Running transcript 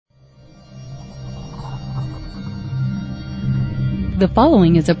The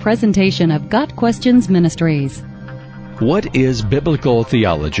following is a presentation of Got Questions Ministries. What is biblical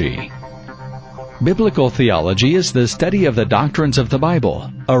theology? Biblical theology is the study of the doctrines of the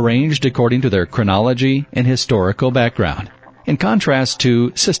Bible, arranged according to their chronology and historical background. In contrast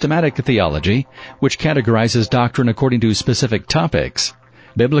to systematic theology, which categorizes doctrine according to specific topics,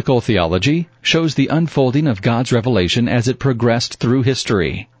 biblical theology shows the unfolding of God's revelation as it progressed through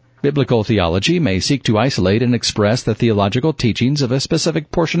history. Biblical theology may seek to isolate and express the theological teachings of a specific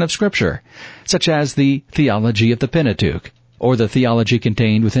portion of Scripture, such as the theology of the Pentateuch, or the theology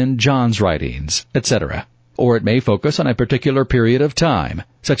contained within John's writings, etc. Or it may focus on a particular period of time,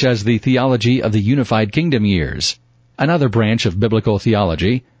 such as the theology of the unified kingdom years. Another branch of biblical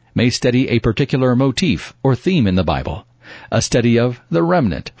theology may study a particular motif or theme in the Bible. A study of the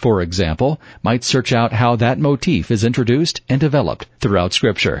remnant, for example, might search out how that motif is introduced and developed throughout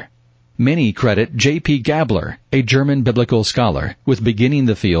Scripture. Many credit J.P. Gabler, a German biblical scholar, with beginning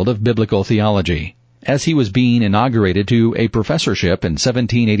the field of biblical theology. As he was being inaugurated to a professorship in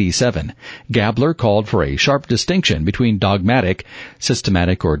 1787, Gabler called for a sharp distinction between dogmatic,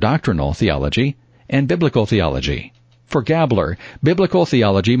 systematic or doctrinal theology, and biblical theology. For Gabler, biblical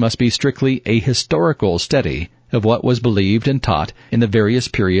theology must be strictly a historical study of what was believed and taught in the various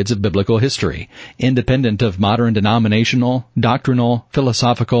periods of biblical history, independent of modern denominational, doctrinal,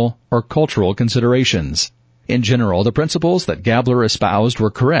 philosophical, or cultural considerations. In general, the principles that Gabler espoused were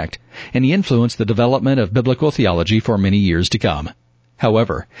correct, and he influenced the development of biblical theology for many years to come.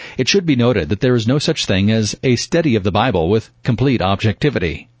 However, it should be noted that there is no such thing as a study of the Bible with complete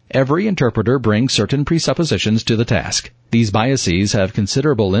objectivity. Every interpreter brings certain presuppositions to the task. These biases have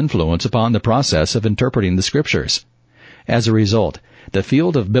considerable influence upon the process of interpreting the Scriptures. As a result, the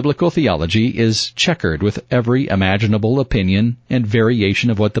field of biblical theology is checkered with every imaginable opinion and variation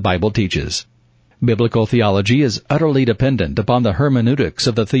of what the Bible teaches. Biblical theology is utterly dependent upon the hermeneutics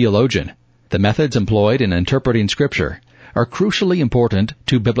of the theologian. The methods employed in interpreting Scripture are crucially important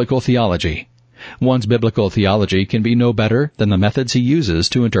to biblical theology. One's biblical theology can be no better than the methods he uses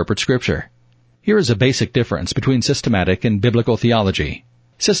to interpret Scripture. Here is a basic difference between systematic and biblical theology.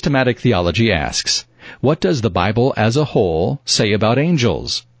 Systematic theology asks, what does the Bible as a whole say about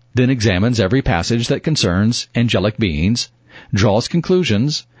angels? Then examines every passage that concerns angelic beings, draws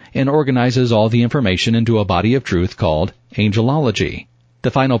conclusions, and organizes all the information into a body of truth called angelology.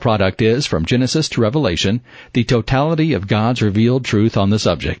 The final product is, from Genesis to Revelation, the totality of God's revealed truth on the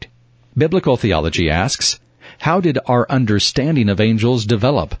subject. Biblical theology asks, how did our understanding of angels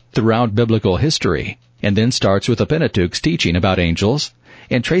develop throughout biblical history? And then starts with the Pentateuch's teaching about angels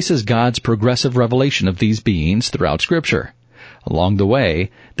and traces God's progressive revelation of these beings throughout Scripture. Along the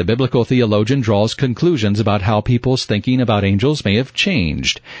way, the biblical theologian draws conclusions about how people's thinking about angels may have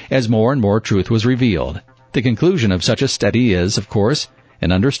changed as more and more truth was revealed. The conclusion of such a study is, of course,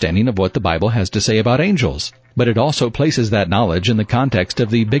 an understanding of what the Bible has to say about angels. But it also places that knowledge in the context of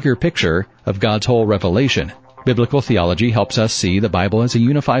the bigger picture of God's whole revelation. Biblical theology helps us see the Bible as a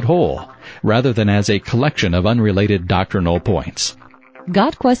unified whole, rather than as a collection of unrelated doctrinal points.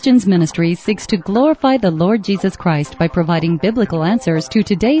 Got Questions Ministries seeks to glorify the Lord Jesus Christ by providing biblical answers to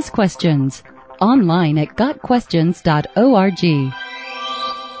today's questions. Online at gotquestions.org.